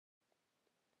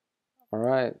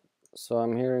Alright, so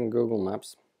I'm here in Google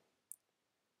Maps,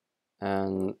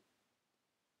 and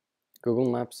Google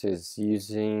Maps is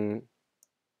using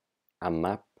a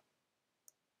map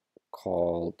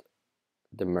called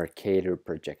the Mercator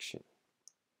projection.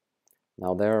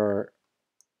 Now there are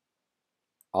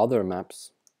other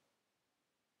maps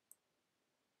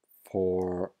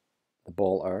for the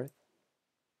ball Earth,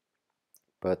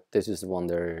 but this is the one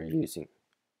they're using.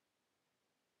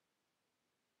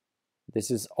 This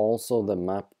is also the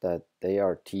map that they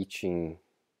are teaching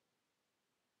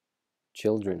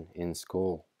children in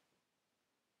school,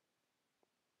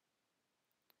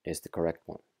 is the correct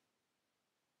one.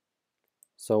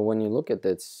 So when you look at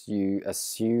this, you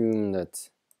assume that,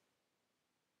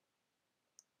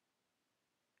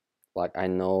 like, I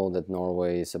know that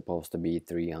Norway is supposed to be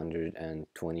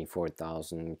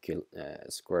 324,000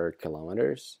 square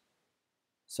kilometers.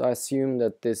 So I assume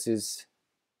that this is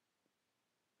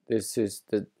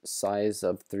the size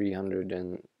of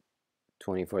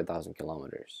 324,000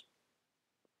 kilometers.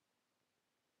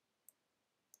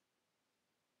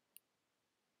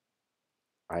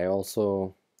 I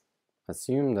also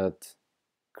assume that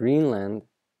Greenland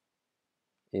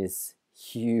is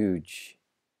huge,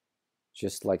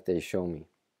 just like they show me.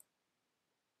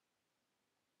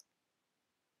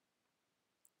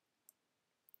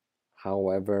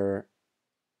 However,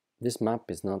 this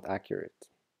map is not accurate.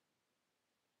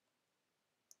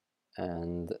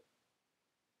 And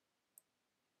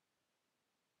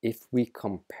if we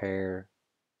compare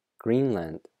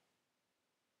Greenland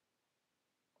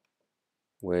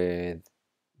with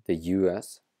the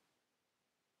US,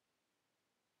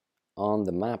 on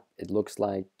the map it looks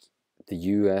like the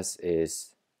US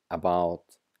is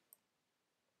about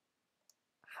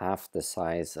half the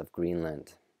size of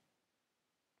Greenland.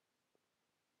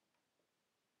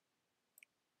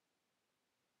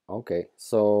 Okay,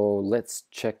 so let's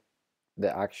check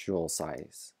the actual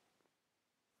size.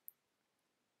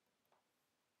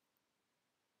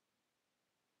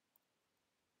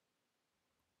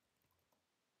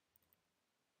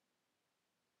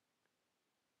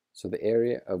 So the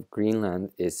area of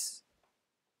Greenland is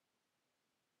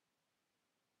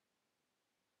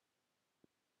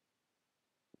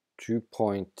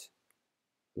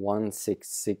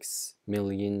 2.166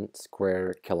 million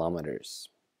square kilometers.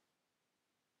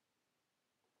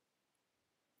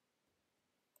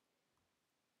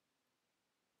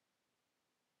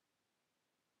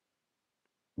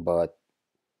 But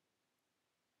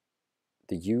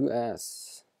the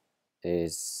US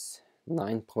is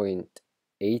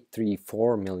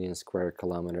 9.834 million square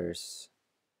kilometers,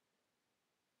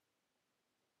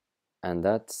 and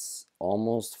that's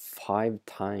almost 5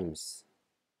 times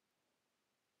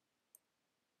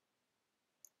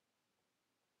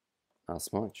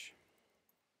as much.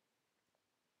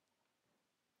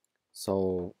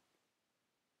 So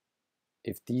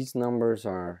if these numbers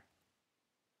are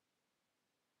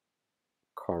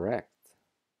correct,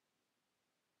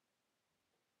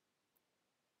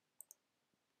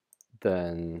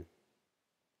 then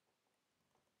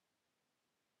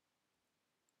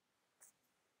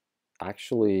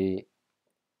actually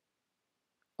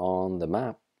on the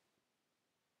map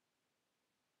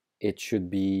it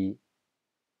should be,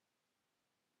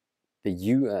 the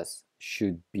US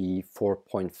should be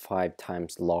 4.5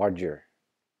 times larger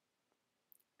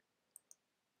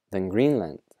than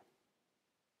Greenland,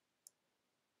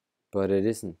 but it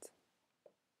isn't.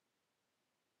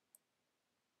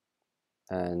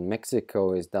 And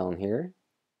Mexico is down here.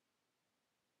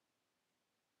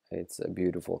 It's a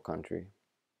beautiful country,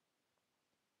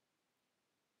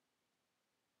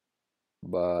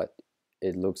 but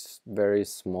it looks very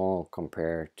small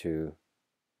compared to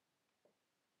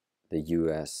the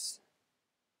US.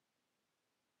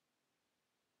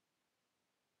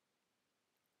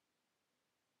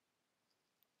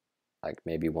 Like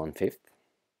maybe 1/5.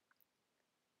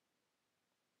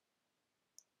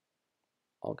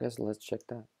 Okay, so let's check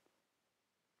that.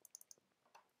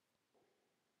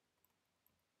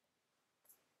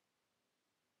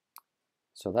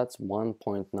 So that's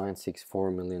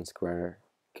 1.964 million square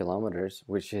kilometers,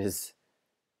 which is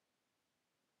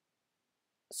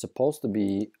supposed to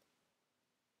be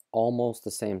almost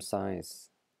the same size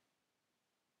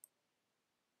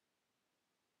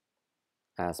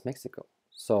as Mexico.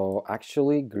 So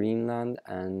actually Greenland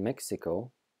and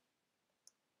Mexico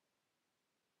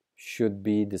should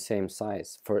be the same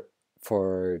size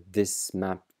for this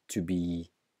map to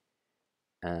be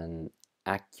an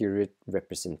accurate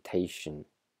representation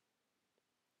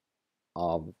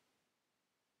of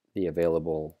the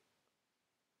available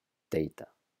data.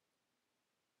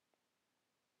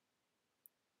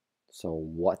 So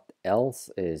what else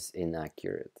is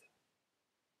inaccurate?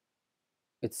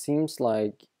 It seems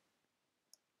like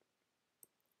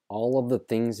all of the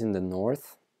things in the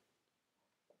north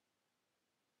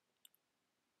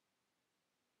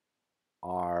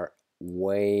are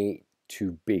way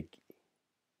too big.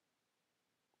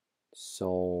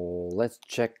 So let's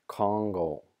check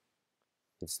Congo.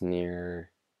 It's near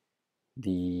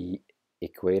the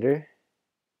equator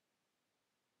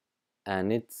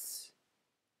and it's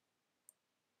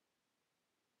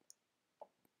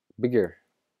bigger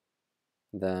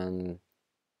than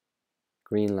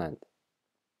Greenland.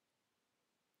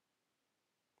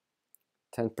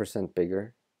 10%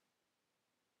 bigger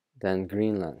than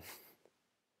Greenland.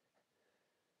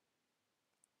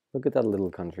 Look at that little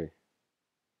country.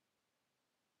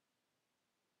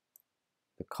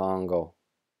 The Congo.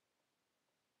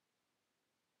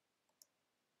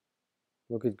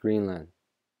 Look at Greenland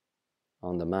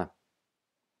on the map.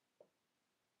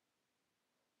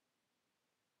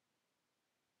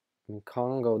 I mean,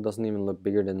 Congo doesn't even look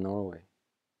bigger than Norway.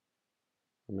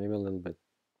 Or maybe a little bit.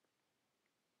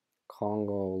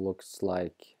 Congo looks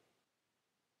like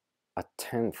a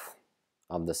tenth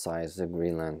of the size of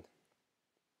Greenland.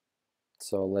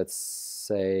 So let's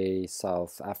say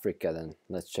South Africa then.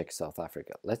 Let's check South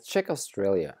Africa. Let's check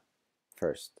Australia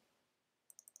first.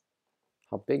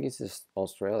 How big is this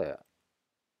Australia?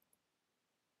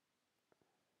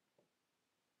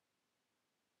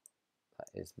 That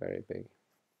is very big.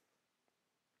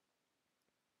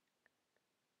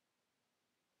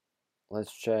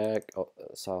 Let's check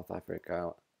South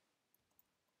Africa.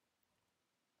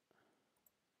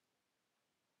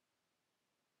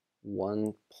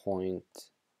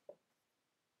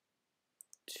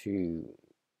 $1.2.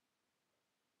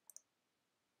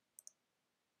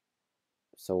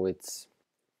 So it's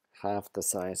half the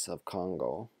size of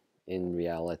Congo in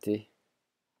reality.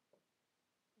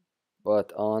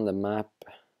 But on the map,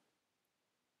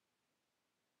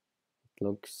 it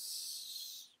looks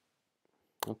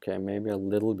okay, maybe a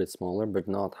little bit smaller, but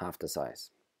not half the size.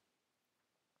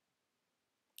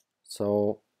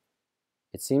 So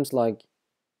it seems like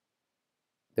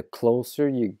the closer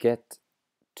you get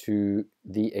to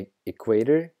the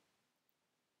equator,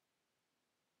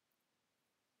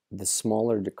 the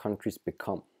smaller the countries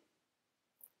become.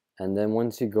 And then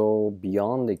once you go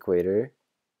beyond the equator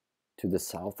to the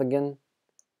south again,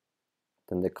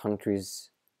 then the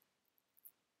countries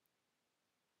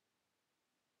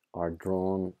are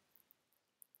drawn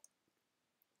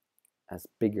as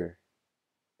bigger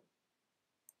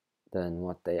than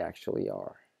what they actually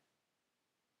are.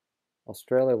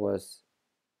 Australia was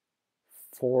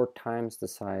 4 times the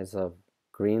size of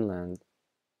Greenland,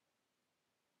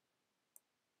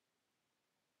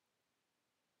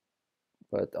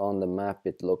 but on the map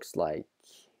it looks like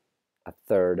a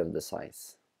third of the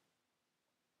size.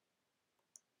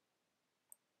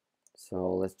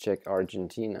 So let's check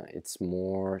Argentina. It's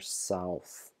more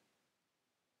south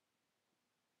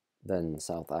than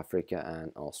South Africa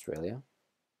and Australia.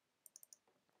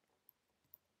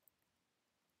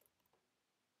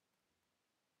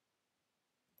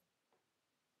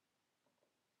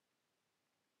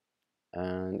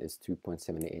 And it's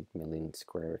 2.78 million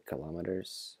square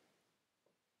kilometers.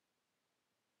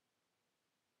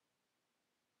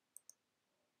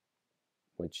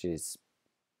 Which is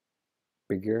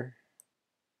bigger,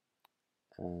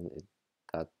 and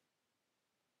that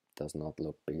does not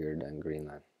look bigger than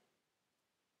Greenland.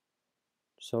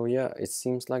 So yeah, it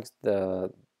seems like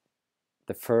the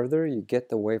further you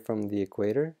get away from the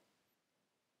equator,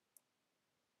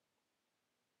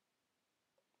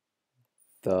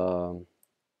 the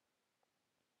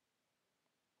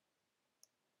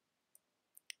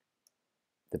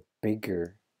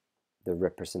bigger the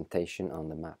representation on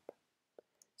the map.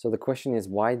 So the question is,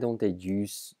 why don't they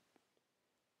use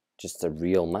just a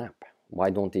real map?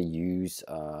 Why don't they use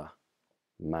a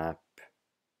map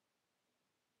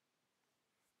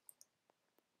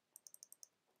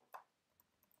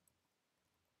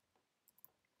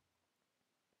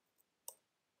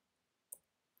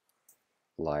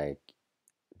like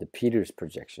the Peters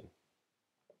projection?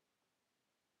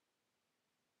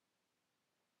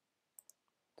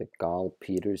 The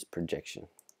Gall-Peters projection.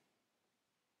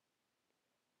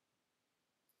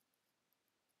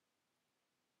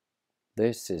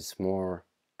 This is more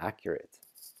accurate.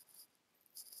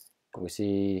 We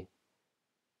see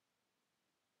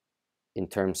in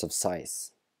terms of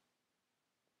size.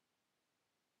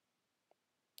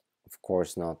 Of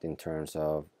course, not in terms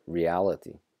of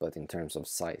reality, but in terms of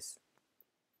size.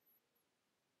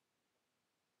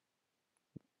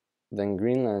 Then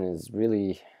Greenland is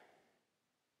really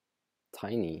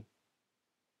tiny.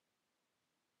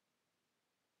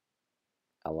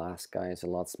 Alaska is a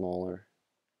lot smaller,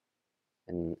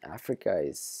 and Africa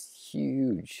is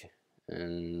huge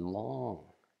and long.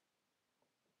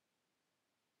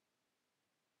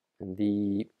 And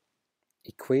the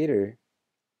equator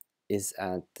is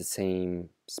at the same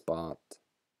spot,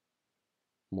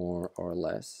 more or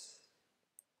less.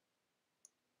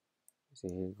 So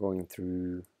you're going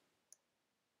through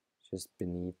just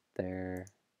beneath there.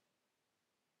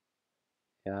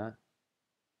 Yeah.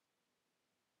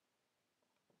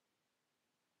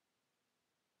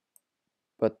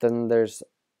 But then there's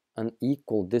an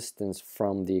equal distance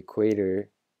from the equator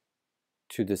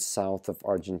to the south of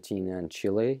Argentina and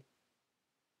Chile.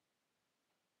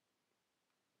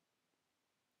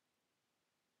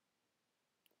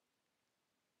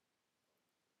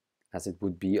 As it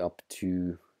would be up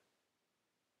to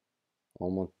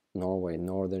almost Norway,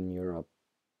 Northern Europe.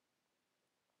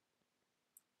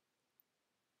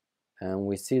 And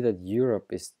we see that Europe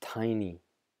is tiny.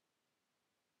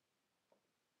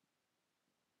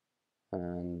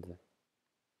 And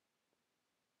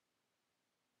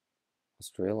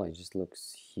Australia just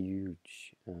looks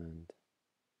huge. And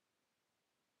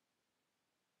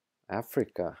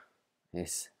Africa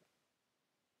is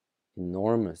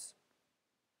enormous.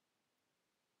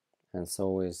 And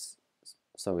so is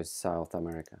South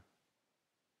America.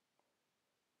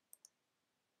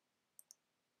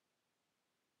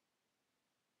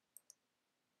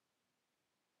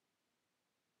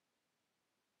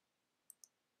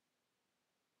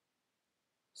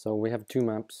 So we have two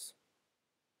maps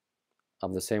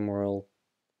of the same world.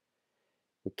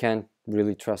 We can't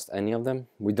really trust any of them.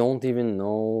 We don't even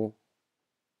know,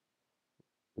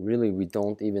 really, we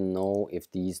don't even know if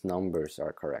these numbers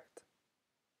are correct.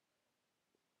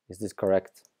 Is this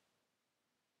correct?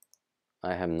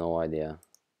 I have no idea.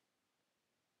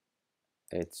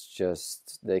 It's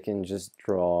just, they can just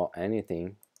draw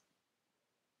anything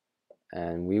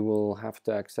and we will have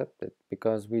to accept it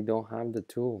because we don't have the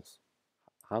tools.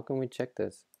 How can we check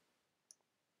this?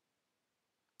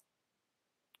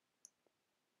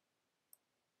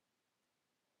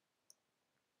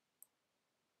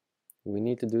 We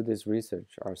need to do this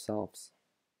research ourselves.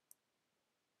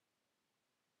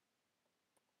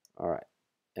 All right.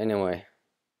 Anyway,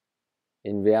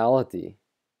 in reality,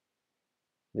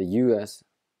 the US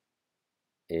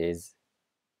is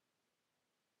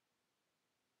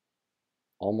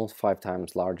almost 5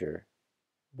 times larger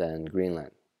than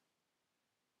Greenland.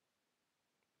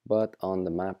 But on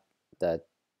the map that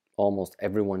almost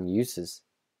everyone uses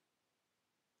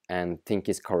and think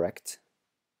is correct,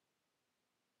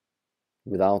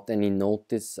 without any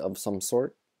notice of some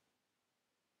sort,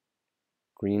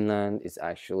 Greenland is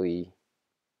actually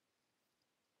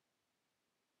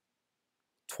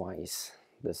twice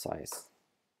the size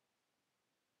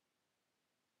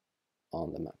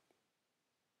on the map,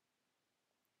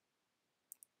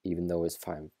 even though it's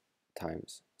 5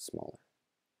 times smaller.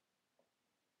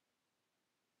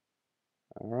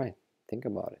 All right, think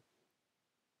about it.